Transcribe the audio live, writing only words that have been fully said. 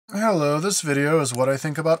Hello, this video is what I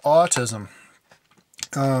think about autism.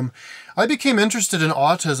 I became interested in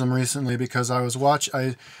autism recently because I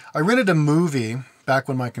rented a movie back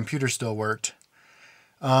when my computer still worked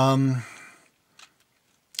at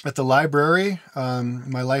the library,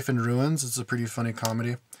 My Life in Ruins. It's a pretty funny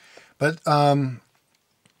comedy. But like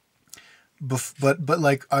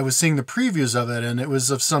I was seeing the previews of it, and it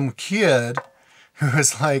was of some kid who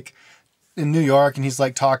was like in New York, and he's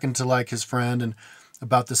like talking to like his friend and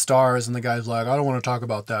about the stars, and the guy's like, I don't want to talk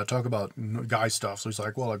about that, talk about guy stuff. So he's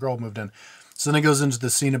like, well, a girl moved in. So then it goes into the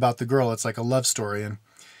scene about the girl. It's like a love story, and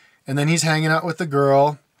then he's hanging out with the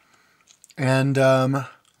girl, and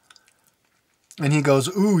he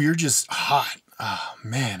goes, ooh, you're just hot. Oh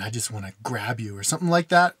man, I just want to grab you, or something like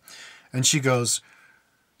that. And she goes,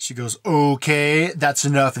 okay, that's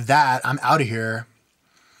enough of that. I'm out of here.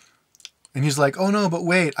 And he's like, oh no, but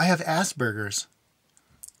wait, I have Asperger's.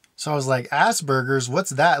 So I was like, Asperger's, what's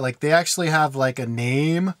that? Like, they actually have like a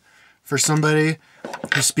name for somebody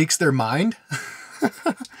who speaks their mind.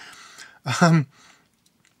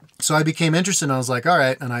 So I became interested, and I was like, all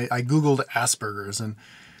right. And I Googled Asperger's, and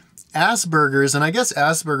I guess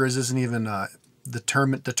Asperger's isn't even,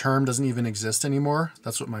 the term doesn't even exist anymore.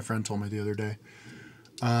 That's what my friend told me the other day.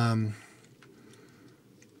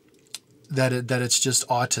 That it's just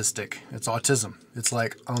autistic. It's autism. It's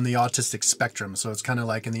like on the autistic spectrum. So it's kind of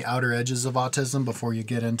like in the outer edges of autism before you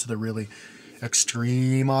get into the really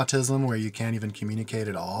extreme autism where you can't even communicate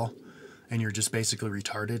at all, and you're just basically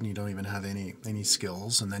retarded and you don't even have any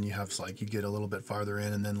skills. And then you have like, you get a little bit farther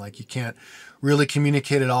in, and then like you can't really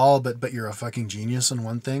communicate at all, but you're a fucking genius in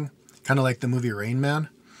one thing. Kind of like the movie Rain Man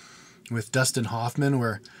with Dustin Hoffman,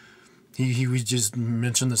 where he was just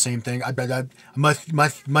mentioned the same thing. I must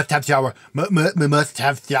have shower. Must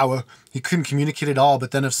have shower. He couldn't communicate at all.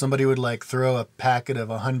 But then if somebody would like throw a packet of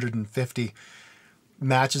 150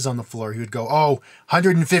 matches on the floor, he would go, oh,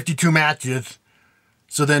 152 matches.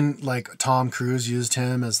 So then like Tom Cruise used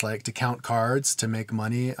him as like to count cards to make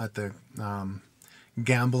money at the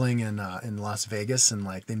gambling in Las Vegas, and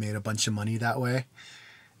like they made a bunch of money that way.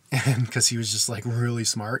 And because he was just like really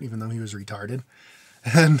smart, even though he was retarded.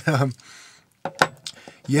 And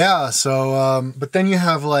yeah, so but then you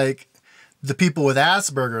have like the people with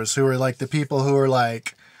Asperger's, who are like the people who are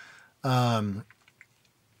like who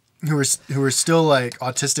are still like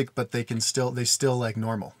autistic, but they still like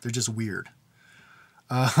normal. They're just weird.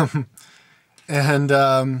 Yeah,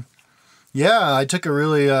 I took a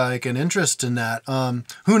really like an interest in that.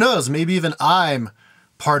 Who knows? Maybe even I'm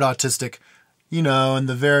part autistic, you know, in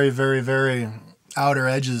the very, very, very outer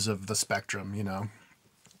edges of the spectrum, you know.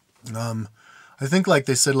 I think like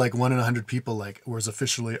they said like 1 in 100 people like was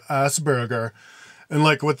officially Asperger, and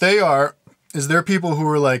like what they are is they're people who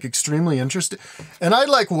are like extremely interested. And I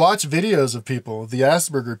like watch videos of people, the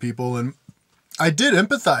Asperger people, and I did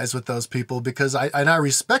empathize with those people because I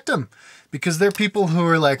respect them, because they're people who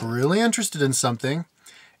are like really interested in something,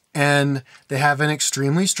 and they have an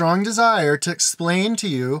extremely strong desire to explain to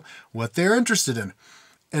you what they're interested in.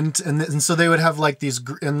 And so they would have like these,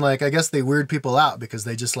 and like, I guess they weird people out because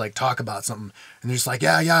they just like talk about something, and they're just like,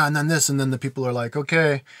 yeah, and then this, and then the people are like,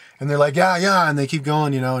 okay. And they're like, yeah, and they keep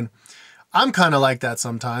going, you know. And I'm kind of like that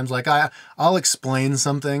sometimes. Like I'll explain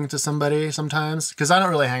something to somebody sometimes, because I don't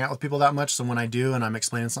really hang out with people that much. So when I do, and I'm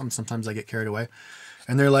explaining something, sometimes I get carried away,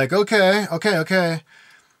 and they're like, okay.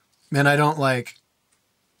 And I don't like,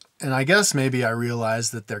 and I guess maybe I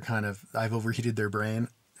realize that I've overheated their brain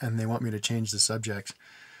and they want me to change the subject.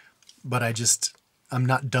 But I'm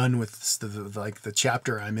not done with the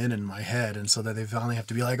chapter I'm in my head. And so that they finally have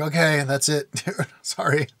to be like, okay, that's it.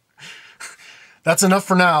 Sorry. That's enough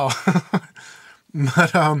for now.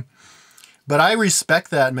 But I respect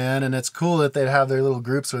that, man. And it's cool that they have their little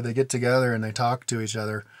groups where they get together and they talk to each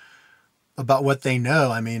other about what they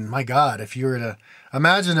know. I mean, my God, if you were to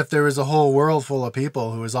imagine if there was a whole world full of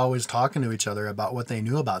people who was always talking to each other about what they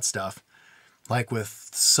knew about stuff, like with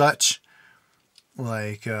such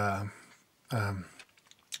like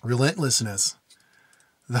relentlessness,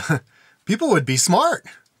 the people would be smart.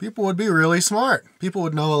 People would be really smart. People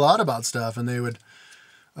would know a lot about stuff, and they would,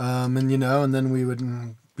 and you know, and then we would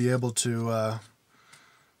be able to,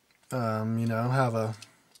 you know, have a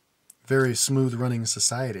very smooth running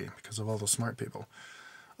society because of all those smart people.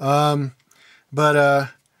 But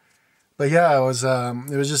yeah, it was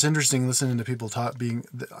just interesting listening to people talk.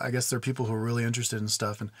 I guess there are people who are really interested in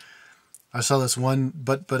stuff, and I saw this one,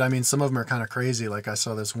 but I mean, some of them are kind of crazy. Like I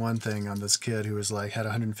saw this one thing on this kid who was like, had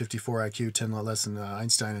 154 IQ, 10 less than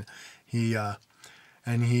Einstein.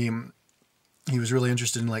 And he was really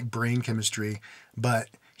interested in like brain chemistry, but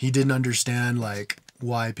he didn't understand like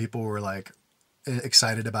why people were like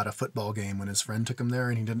excited about a football game when his friend took him there,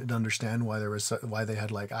 and he didn't understand why they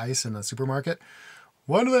had like ice in the supermarket.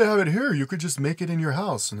 Why do they have it here? You could just make it in your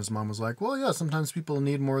house. And his mom was like, well, yeah, sometimes people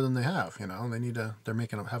need more than they have, you know,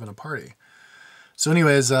 they're having a party. So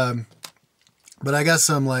anyways, but I guess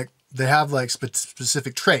like they have like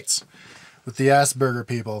specific traits with the Asperger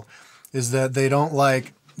people, is that they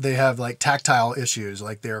have like tactile issues.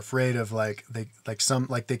 Like they're afraid of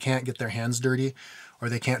they can't get their hands dirty, or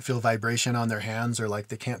they can't feel vibration on their hands, or like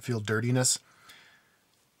they can't feel dirtiness.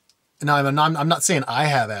 Now, I'm not saying I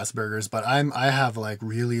have Asperger's, but I have like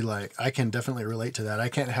really like, I can definitely relate to that. I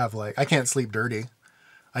can't sleep dirty.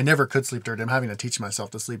 I never could sleep dirty. I'm having to teach myself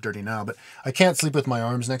to sleep dirty now, but I can't sleep with my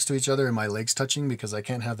arms next to each other and my legs touching, because I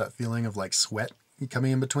can't have that feeling of like sweat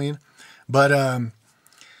coming in between. But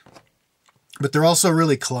they're also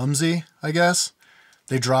really clumsy, I guess.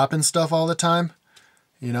 They drop in stuff all the time,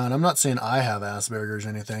 you know, and I'm not saying I have Asperger's or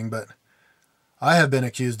anything, but I have been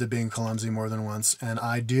accused of being clumsy more than once, and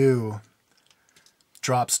I do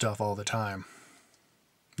drop stuff all the time.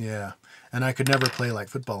 Yeah. And I could never play like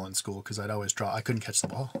football in school because I'd always drop. I couldn't catch the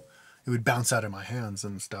ball. It would bounce out of my hands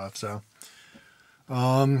and stuff. So,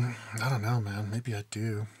 I don't know, man. Maybe I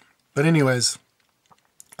do. But anyways,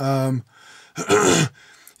 I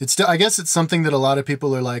guess it's something that a lot of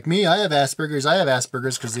people are like, me, I have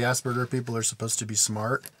Asperger's because the Asperger people are supposed to be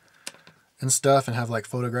smart and stuff and have like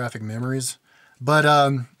photographic memories. But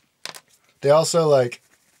they also like,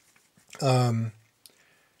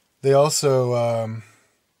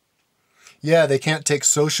 yeah, they can't take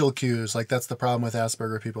social cues. Like that's the problem with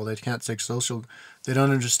Asperger people. They can't take social, they don't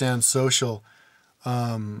understand social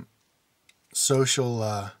sign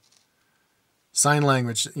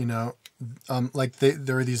language, you know. Like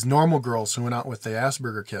there are these normal girls who went out with the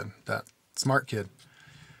Asperger kid, that smart kid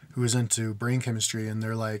who was into brain chemistry, and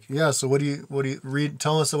they're like, yeah, so what do you read?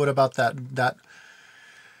 Tell us what about that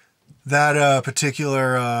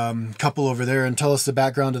particular couple over there, and tell us the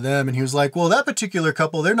background of them. And he was like, well, that particular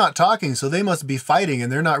couple, they're not talking, so they must be fighting,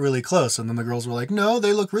 and they're not really close. And then the girls were like, no,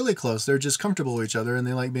 they look really close. They're just comfortable with each other, and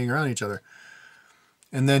they like being around each other.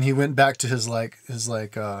 And then he went back to his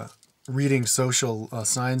reading social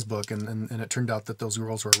signs book, and it turned out that those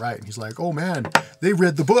girls were right. And he's like, oh man, they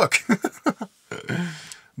read the book.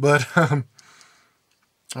 But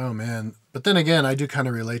oh man. But then again, I do kind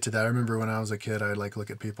of relate to that. I remember when I was a kid, I'd like look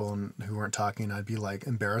at people who weren't talking. I'd be like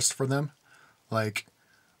embarrassed for them. Like,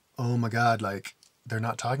 oh my God, like they're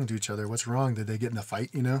not talking to each other. What's wrong? Did they get in a fight?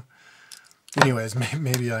 You know? Anyways,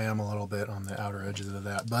 maybe I am a little bit on the outer edges of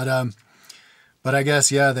that. But I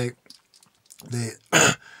guess, yeah, they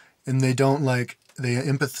and they don't like, they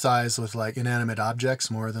empathize with like inanimate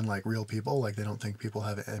objects more than like real people. Like they don't think people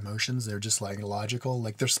have emotions. They're just like logical.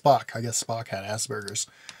 Like they're Spock. I guess Spock had Asperger's,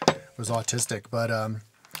 was autistic. But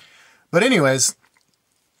anyways,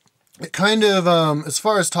 it kind of, as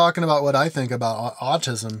far as talking about what I think about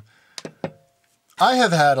autism, I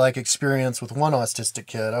have had like experience with one autistic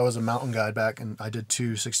kid. I was a mountain guide back, and I did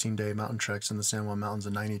 2 16-day mountain treks in the San Juan Mountains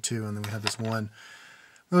in '92. And then we had this one,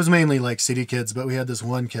 it was mainly like city kids, but we had this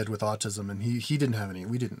one kid with autism, and he didn't have any,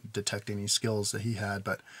 we didn't detect any skills that he had,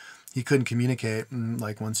 but he couldn't communicate. And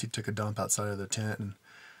like once he took a dump outside of the tent, and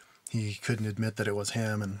he couldn't admit that it was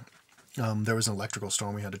him. And there was an electrical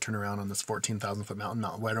storm. We had to turn around on this 14,000 foot mountain,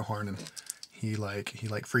 Mount Whitehorn, and he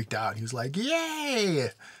freaked out. He was like,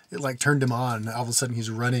 yay! It like turned him on. And all of a sudden he's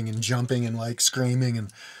running and jumping and like screaming.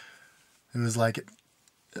 And it was like, it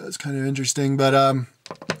was kind of interesting.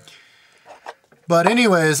 But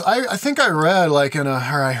anyways, I think I read like or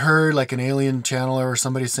I heard like an alien channel or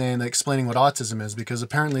somebody saying, like, explaining what autism is, because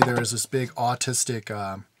apparently there is this big autistic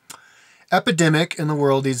epidemic in the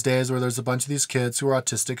world these days, where there's a bunch of these kids who are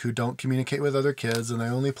autistic who don't communicate with other kids, and they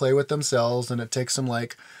only play with themselves, and it takes them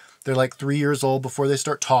like, they're like 3 years old before they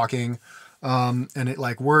start talking, and it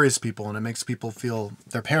like worries people, and it makes people feel,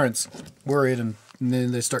 their parents, worried, and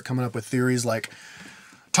then they start coming up with theories like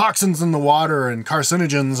toxins in the water and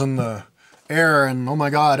carcinogens in the air, and oh my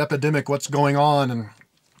God, epidemic, what's going on? And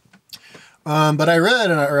but I read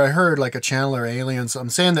or I heard like a channel or aliens, I'm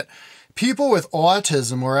saying that people with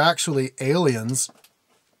autism are actually aliens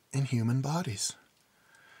in human bodies.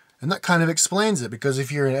 And that kind of explains it, because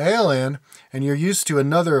if you're an alien and you're used to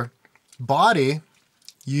another body,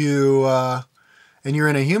 and you're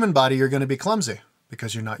in a human body, you're going to be clumsy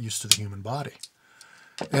because you're not used to the human body.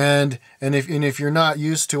 And if you're not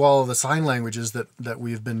used to all of the sign languages that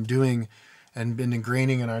we've been doing and been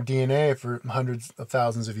ingraining in our DNA for hundreds of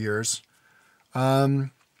thousands of years,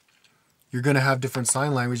 you're going to have different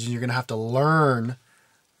sign languages, and you're going to have to learn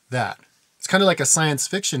that. It's kind of like a science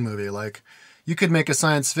fiction movie. Like, you could make a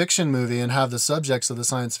science fiction movie and have the subjects of the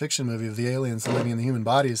science fiction movie of the aliens living in the human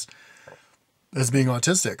bodies as being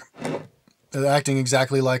autistic, acting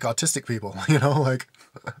exactly like autistic people, you know, like,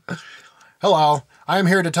 hello, I'm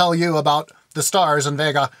here to tell you about the stars in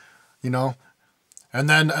Vega, you know, and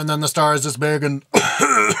then the star is this big and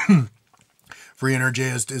free energy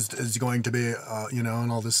is going to be, you know,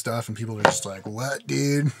 and all this stuff. And people are just like, what,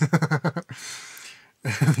 dude?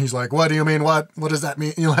 And he's like, what do you mean? What does that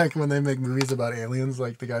mean? You know, like when they make movies about aliens,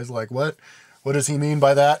 like the guy's like, what does he mean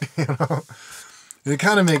by that? You know, it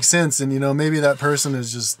kind of makes sense. And, you know, maybe that person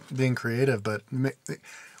is just being creative, but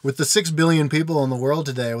with the 6 billion people in the world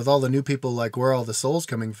today, with all the new people, like where are all the souls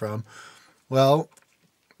coming from? Well,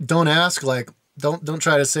 don't ask, like, don't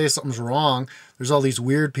try to say something's wrong. There's all these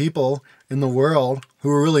weird people in the world who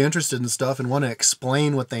are really interested in stuff and want to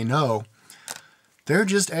explain what they know. They're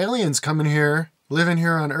just aliens coming here, living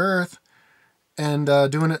here on Earth, and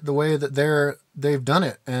doing it the way that they've done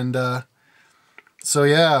it. And so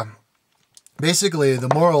yeah, basically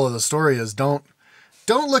the moral of the story is don't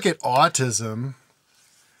look at autism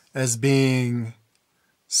as being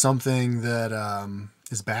something that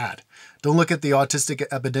is bad. Don't look at the autistic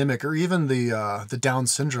epidemic or even the Down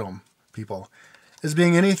syndrome people as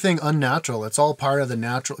being anything unnatural. It's all part of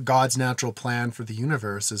the God's natural plan for the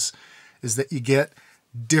universe is that you get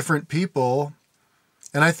different people.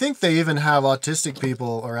 And I think they even have autistic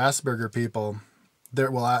people or Asperger people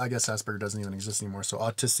there. Well, I guess Asperger doesn't even exist anymore. So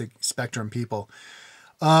autistic spectrum people,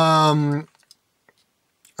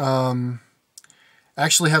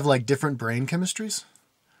 actually have like different brain chemistries.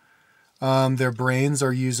 Their brains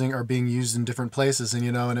are being used in different places, and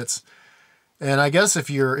you know, and I guess if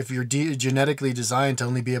you're genetically designed to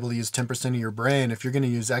only be able to use 10% of your brain, if you're going to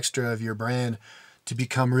use extra of your brain to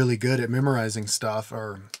become really good at memorizing stuff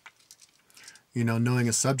or, you know, knowing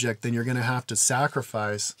a subject, then you're going to have to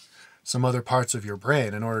sacrifice some other parts of your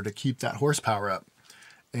brain in order to keep that horsepower up.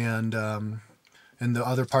 And the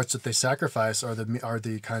other parts that they sacrifice are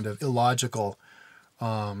the kind of illogical,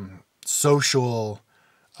 social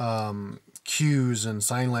cues and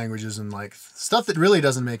sign languages and like stuff that really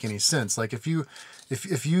doesn't make any sense. Like if you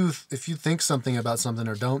think something about something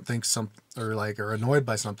or don't think or are annoyed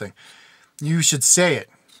by something, you should say it.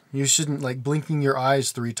 You shouldn't, like, blinking your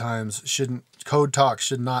eyes 3 times code talk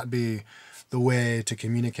should not be the way to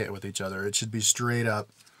communicate with each other. It should be straight up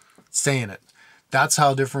saying it. That's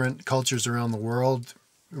how different cultures around the world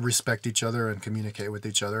respect each other and communicate with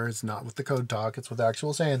each other. It's not with the code talk, it's with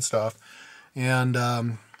actual saying stuff. And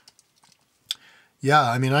yeah,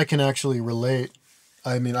 I mean, I can actually relate.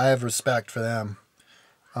 I mean, I have respect for them.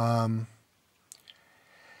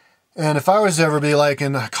 And if I was to ever be like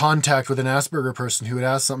in contact with an Asperger person who would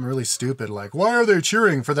ask something really stupid, like, why are they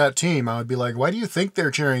cheering for that team? I would be like, why do you think they're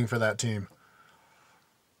cheering for that team?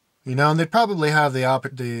 You know, and they'd probably have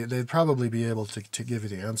they'd probably be able to give you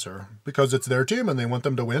the answer because it's their team and they want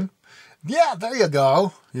them to win. Yeah, there you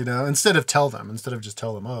go. You know, instead of just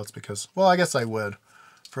tell them, oh, it's because, well, I guess I would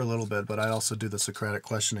for a little bit, but I also do the Socratic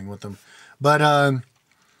questioning with them. But I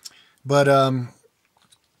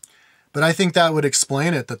think that would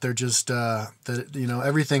explain it, that they're just, that, you know,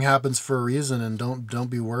 everything happens for a reason, and don't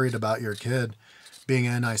be worried about your kid being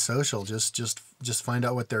antisocial. Just find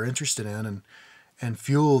out what they're interested in and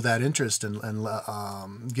fuel that interest and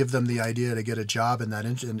give them the idea to get a job in that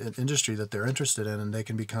industry that they're interested in, and they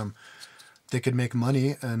could make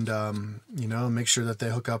money and, you know, make sure that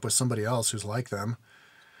they hook up with somebody else who's like them.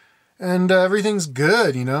 And everything's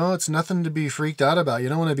good, you know. It's nothing to be freaked out about. You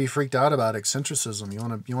don't want to be freaked out about eccentricism.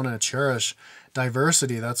 You want to cherish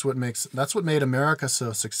diversity. That's what made America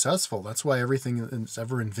so successful. That's why everything that's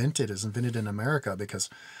ever invented is invented in America, because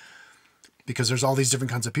there's all these different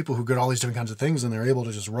kinds of people who get all these different kinds of things, and they're able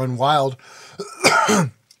to just run wild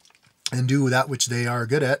and do that which they are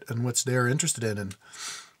good at and which they're interested in.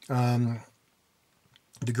 And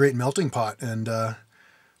the great melting pot. And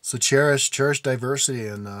so cherish diversity,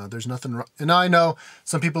 and there's nothing wrong. And I know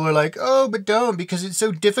some people are like, oh, but don't, because it's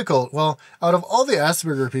so difficult. Well, out of all the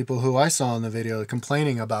Asperger people who I saw in the video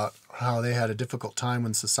complaining about how they had a difficult time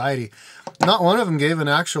in society, not one of them gave an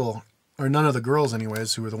actual, or none of the girls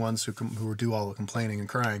anyways, who were the ones who do all the complaining and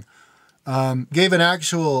crying, gave an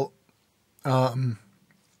actual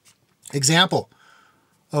example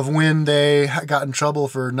of when they got in trouble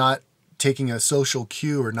for not taking a social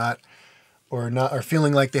cue or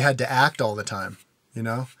feeling like they had to act all the time, you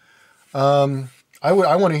know. I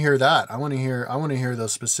want to hear that. I want to hear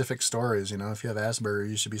those specific stories. You know, if you have Asperger,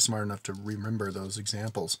 you should be smart enough to remember those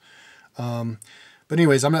examples. But But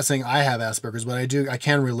anyways, I'm not saying I have Asperger's, but I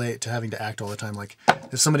can relate to having to act all the time. Like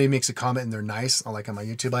if somebody makes a comment and they're nice, like on my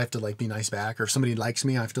YouTube, I have to like be nice back. Or if somebody likes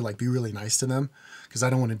me, I have to like be really nice to them because I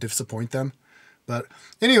don't want to disappoint them. But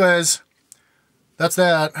anyways, that's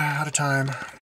that. Out of time.